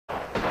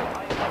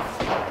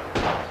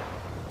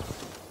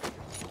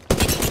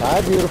Hi,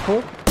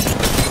 beautiful.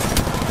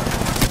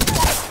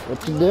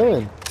 What you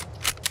doing?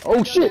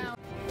 Oh shit!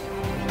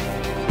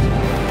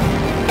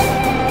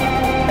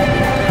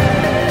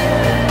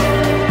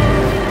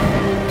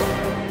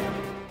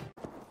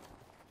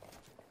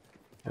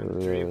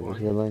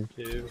 Healing.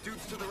 Dudes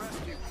to the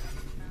rescue.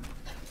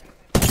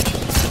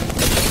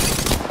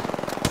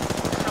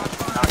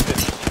 Knocked it.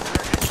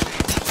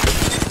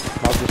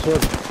 Knock the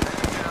sword.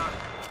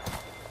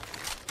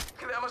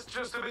 That must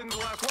just have been the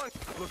last one.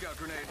 Look out,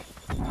 grenade.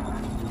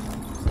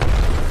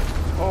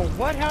 Oh,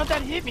 what? How'd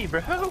that hit me,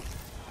 bro?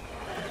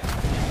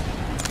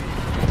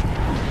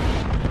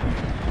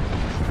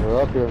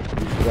 We're up here. You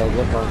gotta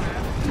get one.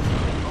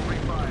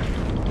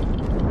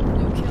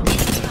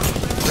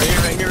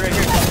 Right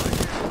here.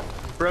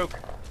 Broke.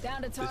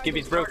 Down to This target.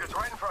 Gibby's broke. Target's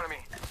right in front of me.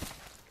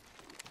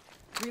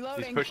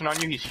 Reloading. He's pushing on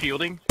you. He's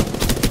shielding.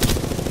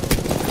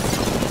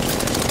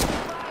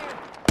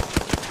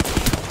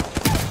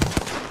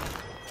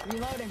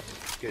 Reloading.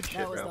 Good shit,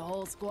 That was bro. the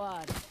whole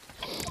squad.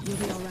 You'll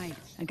be alright.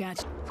 I got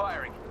you.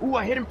 Firing. Ooh,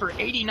 I hit him for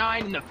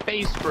 89 in the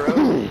face,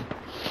 bro.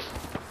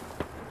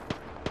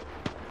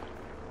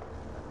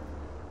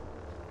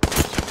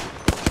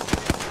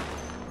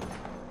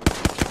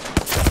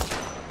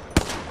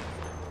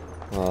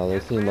 They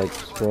seem like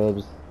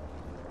scrubs.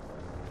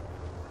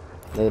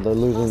 They're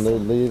losing, they're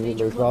leaving,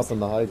 they're dropping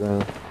the high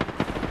ground.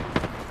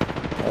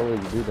 Why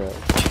would you do that?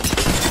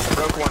 I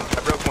broke one.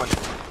 I broke one.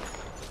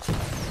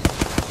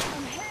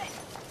 I'm hit.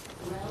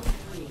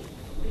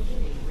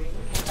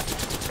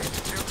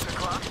 Dudes to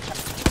clock.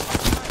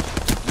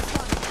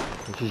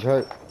 And she's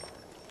hurt.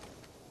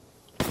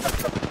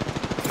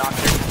 Knocked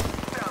him.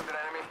 Downed an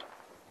enemy.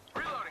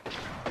 Reloading.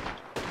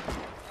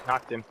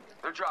 Knocked him.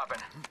 They're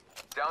dropping.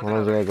 Down How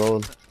long to is that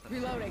going?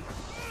 Reloading.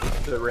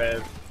 The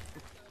rev.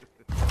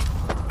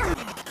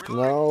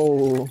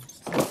 No.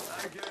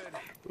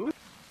 good.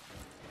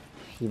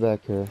 She's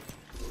back here.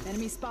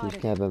 Enemy She's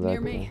spotted. camping back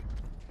Near me.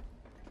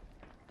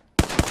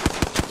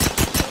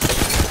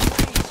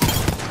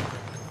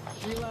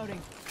 here.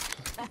 Reloading.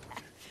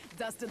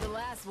 Dusted the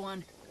last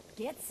one.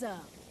 Get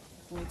some.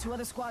 Only 2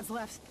 other squads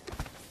left.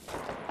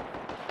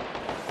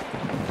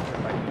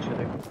 Fight each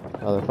other.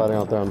 Oh, they're fighting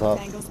out there on top.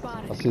 Tango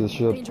spotted. I see the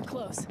shield. Danger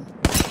close.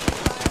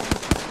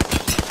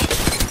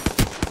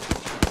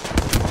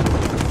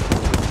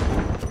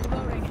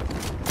 Reloading.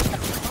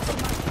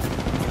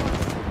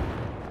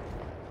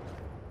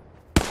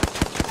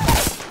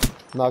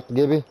 Knocked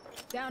Gibby.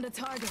 Down to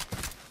target.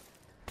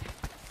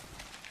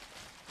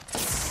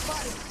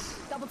 Spotted.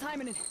 Double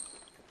timing it.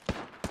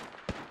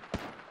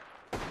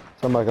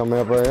 Somebody coming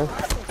up right here.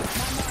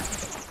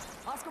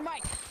 Oscar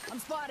Mike. I'm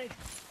spotted.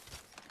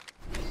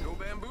 No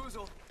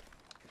bamboozle.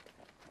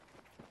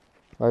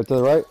 Right to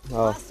the right.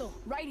 Oh, Hostile.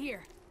 Right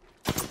here.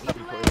 No,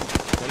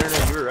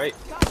 you were right.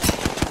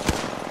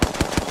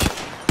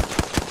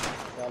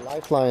 got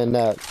lifeline in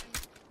that.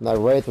 And that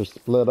wraith was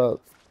split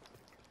up.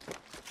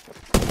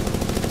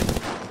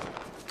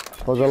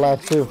 Those are the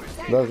last two.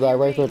 There's that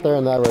wraith right there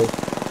and that wraith.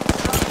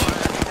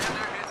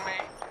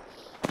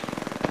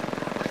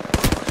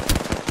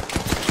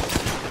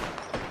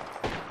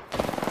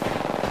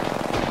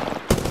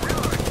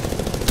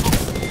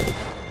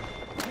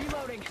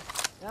 Reloading.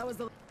 That was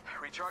the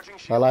Recharging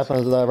shield. That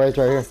lifeline's that wraith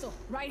right here. hostile.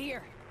 Right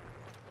here.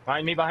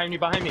 Behind me, behind me,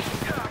 behind me.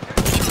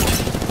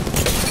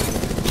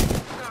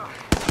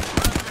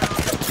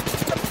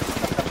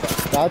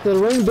 Got to the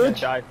ring, bitch.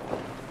 Die.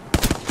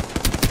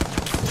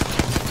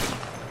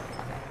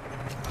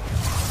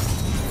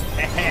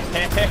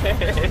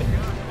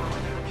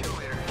 Kill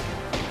leader.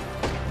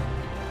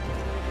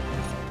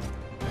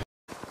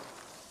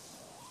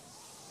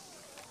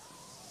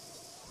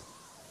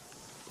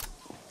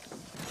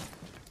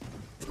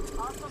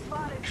 Hostile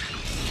spotted.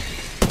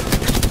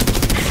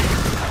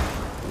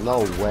 No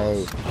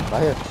way.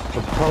 Right here.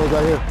 The patrol's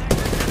right here.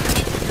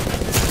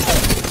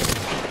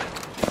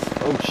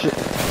 Oh shit.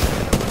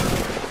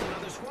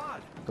 Another squad.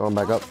 Going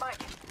back up.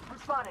 Mike. I'm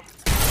spotted.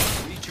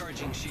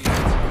 Recharging shield.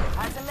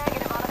 Has a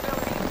negative on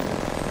ability.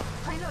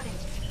 Reloading.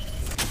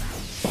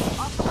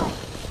 Oscar Mike.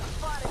 I'm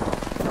spotted.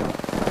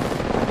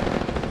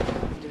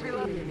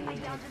 Reloading. I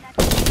downed an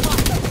enemy.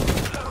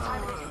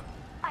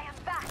 I am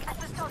back at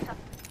the totem.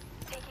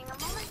 Taking a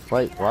moment.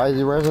 Wait, why is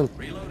he resin?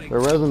 Reloading. They're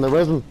resin, they're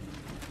resin.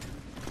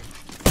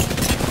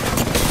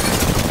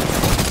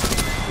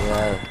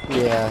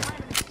 Yeah.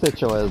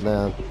 Sit your ass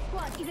down.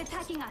 Squad is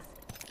attacking us.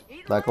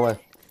 Back away.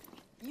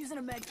 Using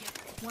a med kit.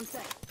 1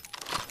 sec.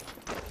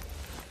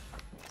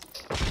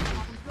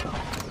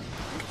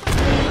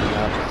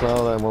 So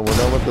then when we're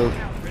done with this,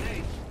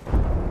 Grenade.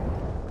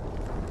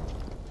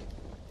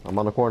 I'm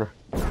on the corner.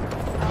 Top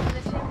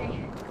of the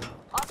chimney.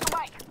 Oscar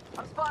Mike.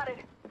 I'm spotted.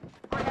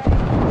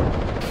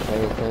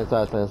 Stay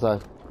inside, stay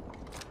inside.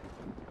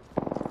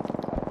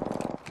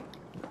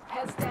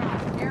 Heads down.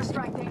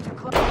 Airstrike danger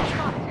close.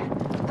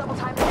 Spotted. Double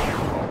time now.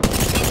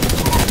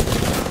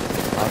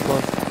 Last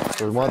one.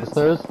 There's one at the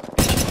stairs.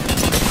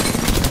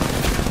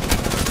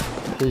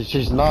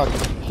 She's knocked.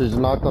 She's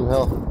knocked on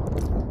health.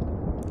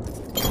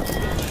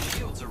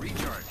 Shields are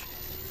recharged.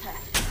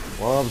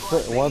 One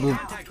of the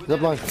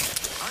Zip line. I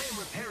am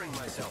repairing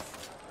myself.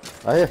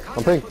 Right here.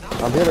 I'm ping.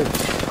 I'm hitting.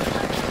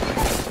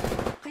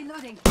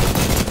 Reloading.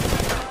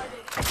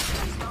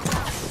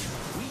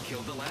 We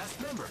killed the last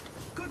member.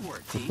 Good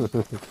work, team. Looks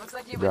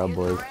like Good you've job, been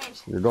boys. the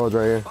range. Your goal's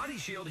right here. Body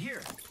shield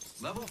here.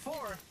 Level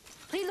 4.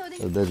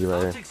 Reloading. There's Digi right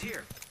here. Optics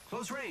here.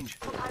 Close range.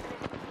 Up in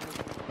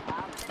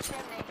the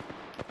chimney.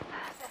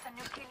 There's a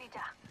new kill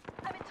leader.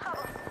 I'm in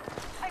trouble.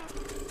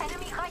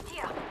 Enemy right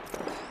here.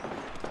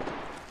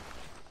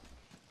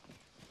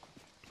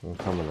 I'm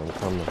coming. I'm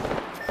coming.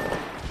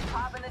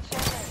 Up in the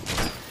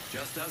chimney.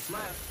 Just us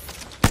left.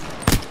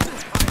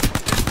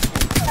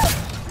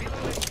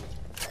 Reloading.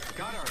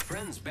 Got our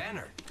friend's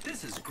banner.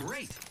 This is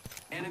great.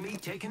 Enemy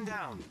taken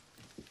down.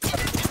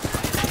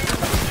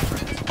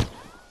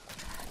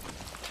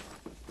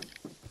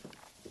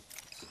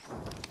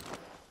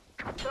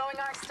 Throwing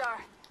Arc Star.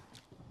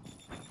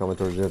 Coming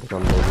towards you.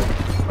 Coming towards you.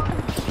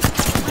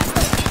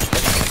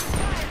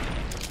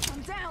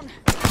 I'm down.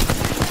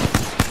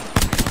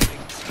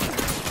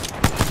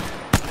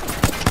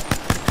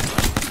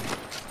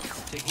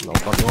 Taking No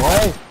fucking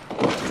way.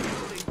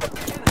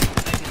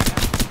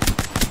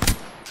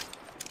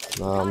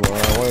 Nah, I'm not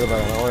worried about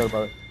it. I'm not worried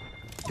about it.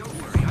 Don't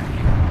worry, I'm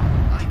here.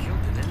 I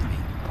killed an enemy.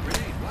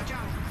 Grenade, watch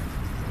out.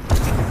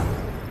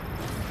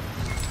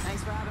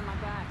 Thanks for having my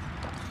back.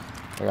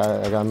 I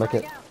gotta make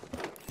it. Frag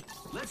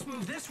out. Let's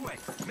move this way.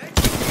 Spotted.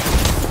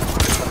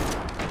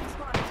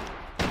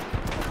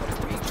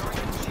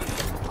 Recharging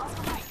shield. Off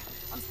the mic.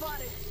 I'm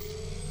spotted.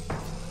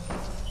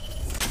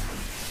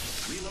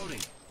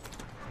 Reloading.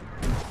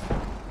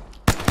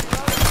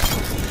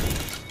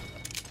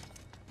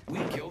 We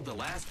killed the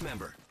last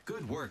member.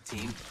 Good work,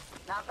 team.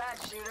 Not bad,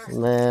 shooter.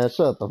 Man,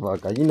 shut the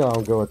fuck up. You know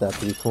I'm good with that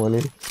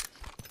P20.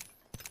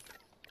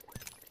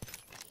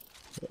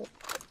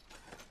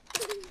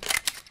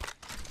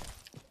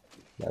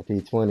 That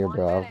P20,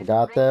 bro. I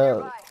forgot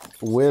that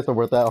with or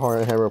without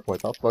hard hero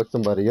points. I'll fuck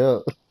somebody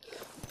up.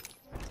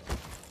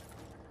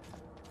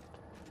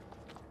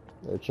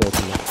 They're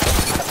checking me.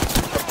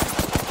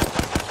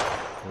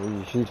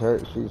 Ooh, she's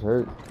hurt. She's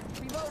hurt.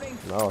 Reloading.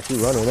 No, she's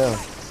running now. I'm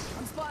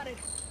spotted.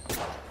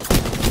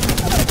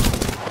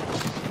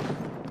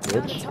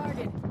 Found a Bitch.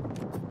 target.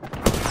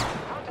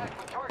 Contact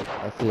with target.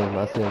 I see him.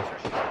 I see him.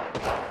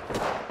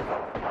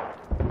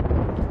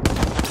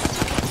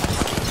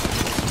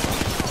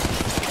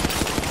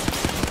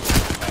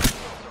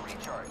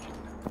 Recharge.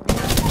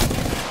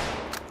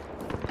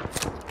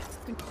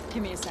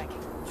 Give me a sec.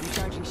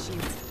 Recharging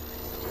shields.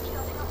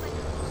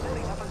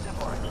 Setting up a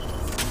zip line.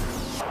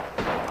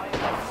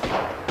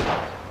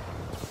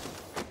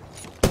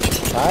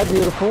 Hi,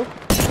 beautiful.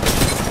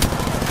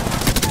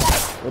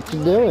 What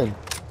you doing?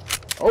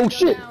 Oh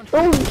shit!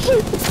 Oh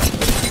shit!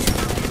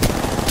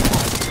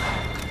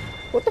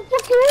 What the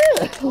fuck you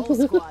at? Whole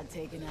squad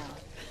taken out.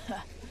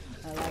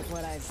 I like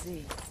what I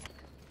see.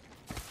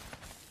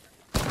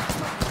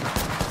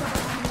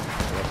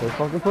 They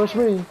fucking push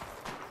me.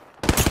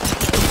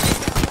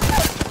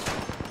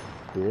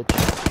 Bitch.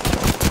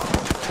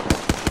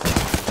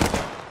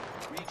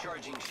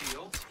 Recharging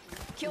shield.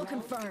 Kill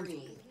confirmed.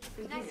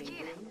 Nice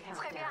kill.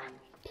 Très bien.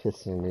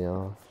 Pissing me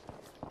off.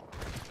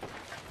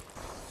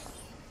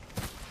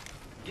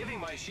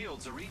 Giving my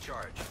shields a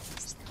recharge.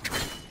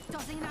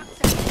 Tossing an arc.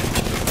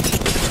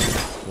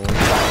 Man,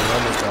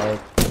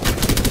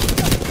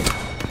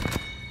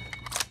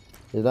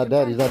 he's not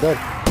dead. He's not dead.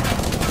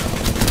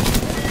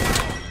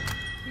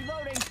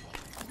 Reloading.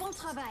 Bon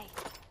travail.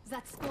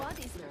 That squad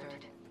is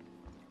third.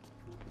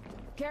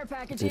 Care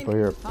packaging. People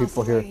here, people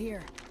Hostile here. right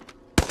here.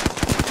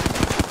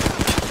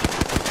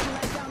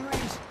 Right down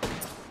range.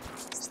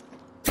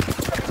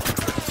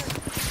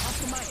 Off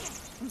the mic.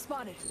 I'm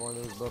spotted.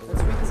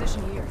 Let's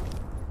reposition here.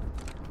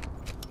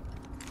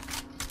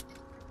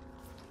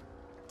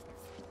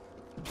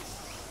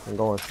 I'm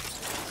going.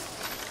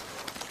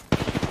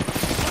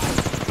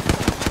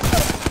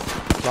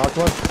 Knocked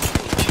one.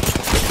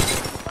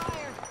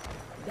 Fire.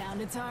 Down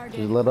to target.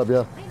 She's lit up,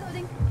 yeah.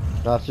 Reloading.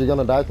 Nah, she's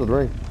gonna die to the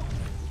ring.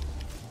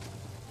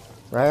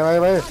 Right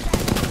here.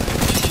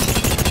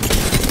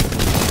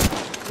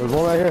 There's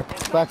one right here.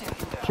 Back.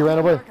 She ran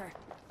away. Marker.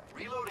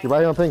 She right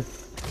here on ping.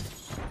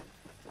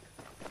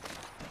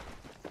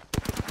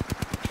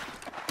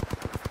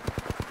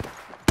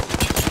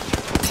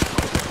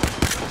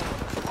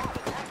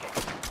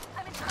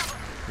 I'm in trouble.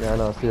 Yeah, I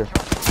know. It's here.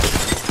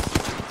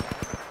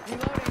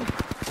 Reloading.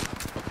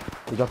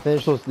 You gotta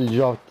finish those. You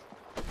gotta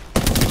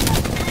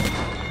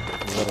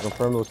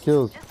confirm those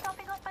kills. Just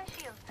topping off my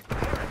shield.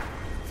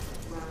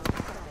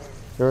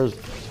 There's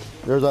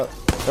a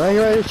right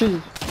here.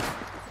 She.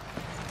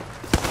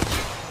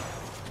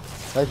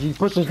 Hey, she's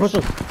pushing.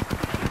 Spotted.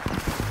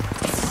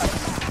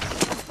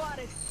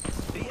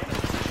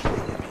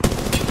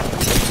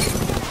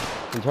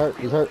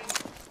 He's hurt.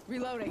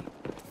 Reloading.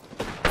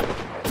 There's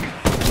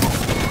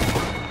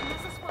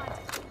a squad.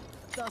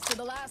 Dust to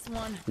the last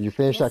one. Did you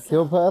finish that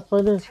kill,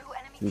 Pathfinder? 2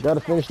 enemies. You gotta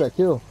finish that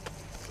kill.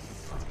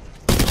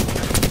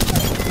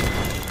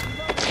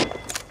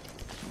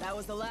 That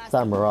was the last.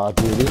 Samurai,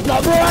 dude.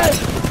 Samurai!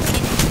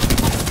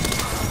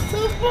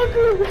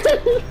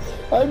 fucker!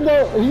 I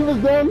know, he was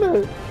down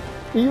there.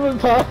 He was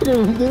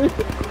talking, dude.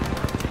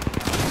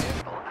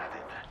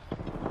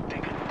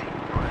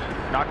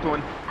 Knocked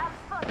one.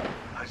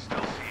 I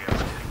still see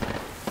everything.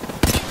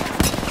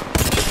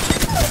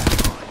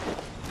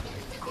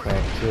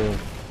 Crack two.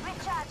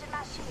 Recharging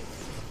my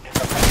shields.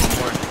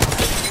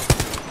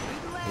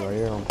 Right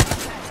here.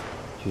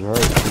 She's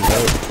hurt, she's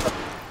hurt.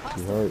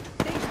 She's hurt.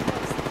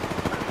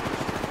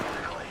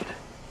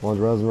 One's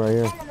resin right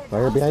here.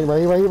 Right here, behind you,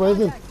 right here,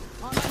 resin.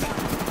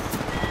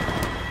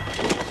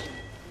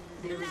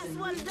 Last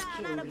one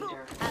down on a boot.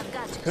 I've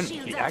got your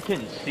shields I up.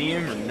 couldn't see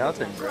him or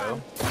nothing,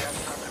 bro.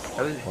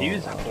 He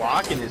was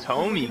blocking his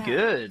homie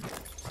good.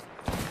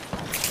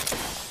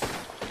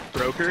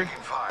 Broke her.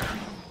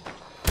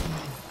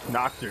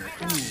 Knocked her.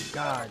 Ooh,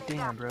 god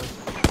damn, bro.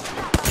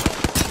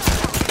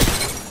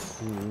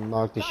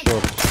 Knocked the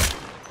shot.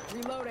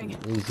 Reloading.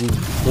 He's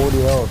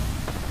 40 health.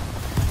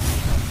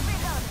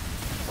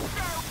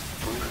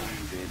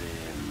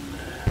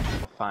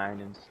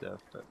 Fine and stuff,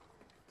 but.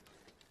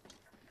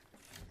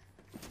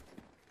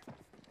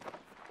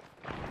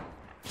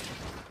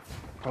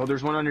 Oh,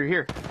 there's one under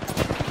here.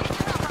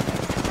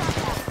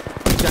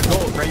 He's got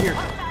gold right here.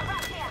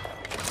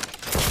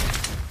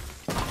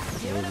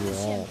 Give it up the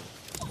ship.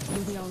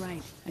 You'll be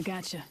alright. I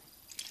gotcha.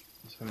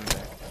 He's coming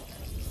back.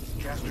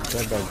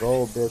 Got that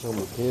gold, bitch, I'm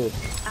a kid.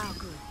 Oh,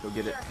 good. Go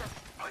get it.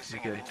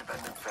 Placing Good. an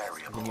independent I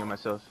variable. can heal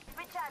myself.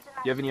 Recharging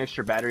Do you have any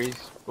extra batteries?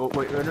 Oh,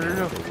 wait, no.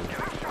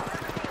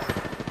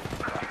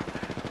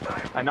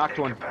 I knocked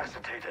one.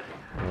 Incapacitated.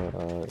 Enemy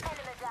down.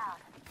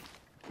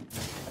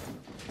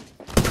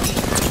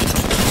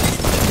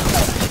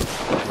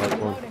 Knocked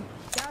one. Reloading.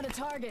 Down to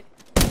target.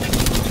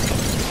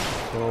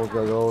 Oh,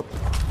 got gold.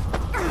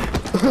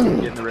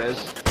 Getting the res.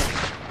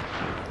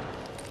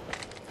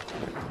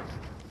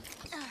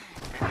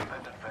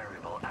 Independent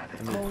variable added.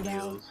 And the Cold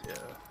out. heals, yeah.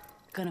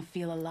 Gonna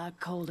feel a lot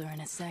colder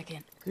in a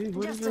second. Dude,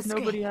 what is Just with a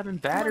nobody scrape. having 1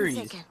 batteries?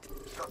 second.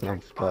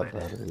 I've got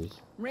batteries.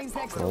 Rings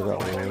next Oh, I door.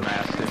 got one.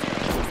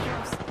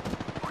 Massive.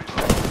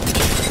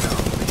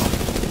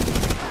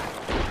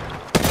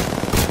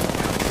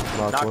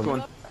 Knocked Knocked one. one.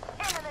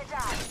 Enemy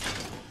down.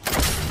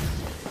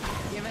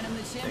 Giving him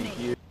the chimney. Thank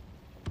you.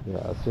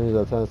 Yeah, as soon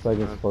as that 10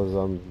 seconds closes,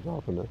 I'm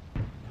dropping it.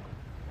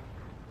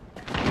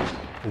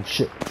 Oh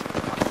shit.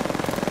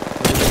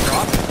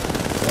 Drop?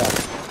 Yeah.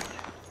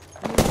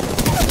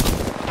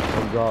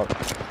 I'm dropped.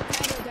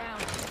 Tango down.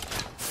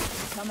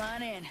 Come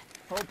on in.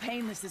 Old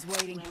Painless is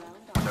waiting.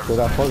 Kill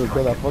that fucker,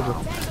 kill that fucker.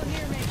 Tango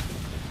near me.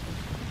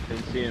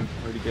 Didn't see him.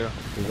 Where'd he go?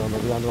 He's on the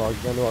rock,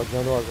 right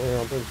here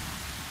on thing.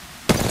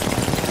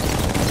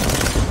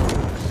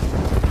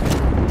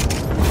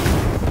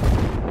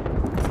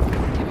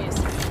 Give me a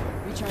second.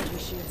 Recharge your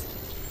shields.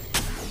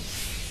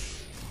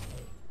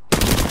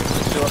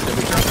 Still up there.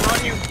 We trying to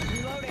run you.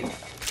 Reloading.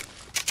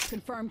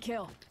 Confirm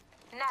kill.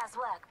 Nice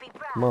work. Be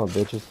proud. Come on,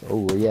 bitches.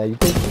 Oh, yeah, you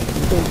think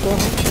so?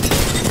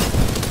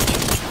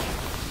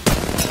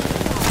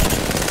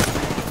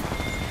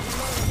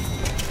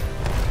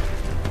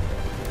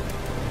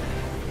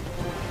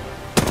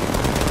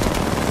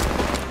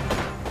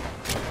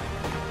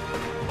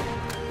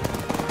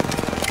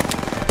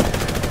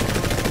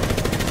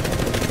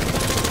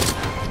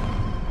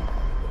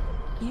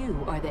 You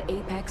are the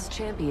Apex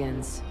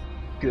Champions.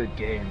 Good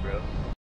game, bro.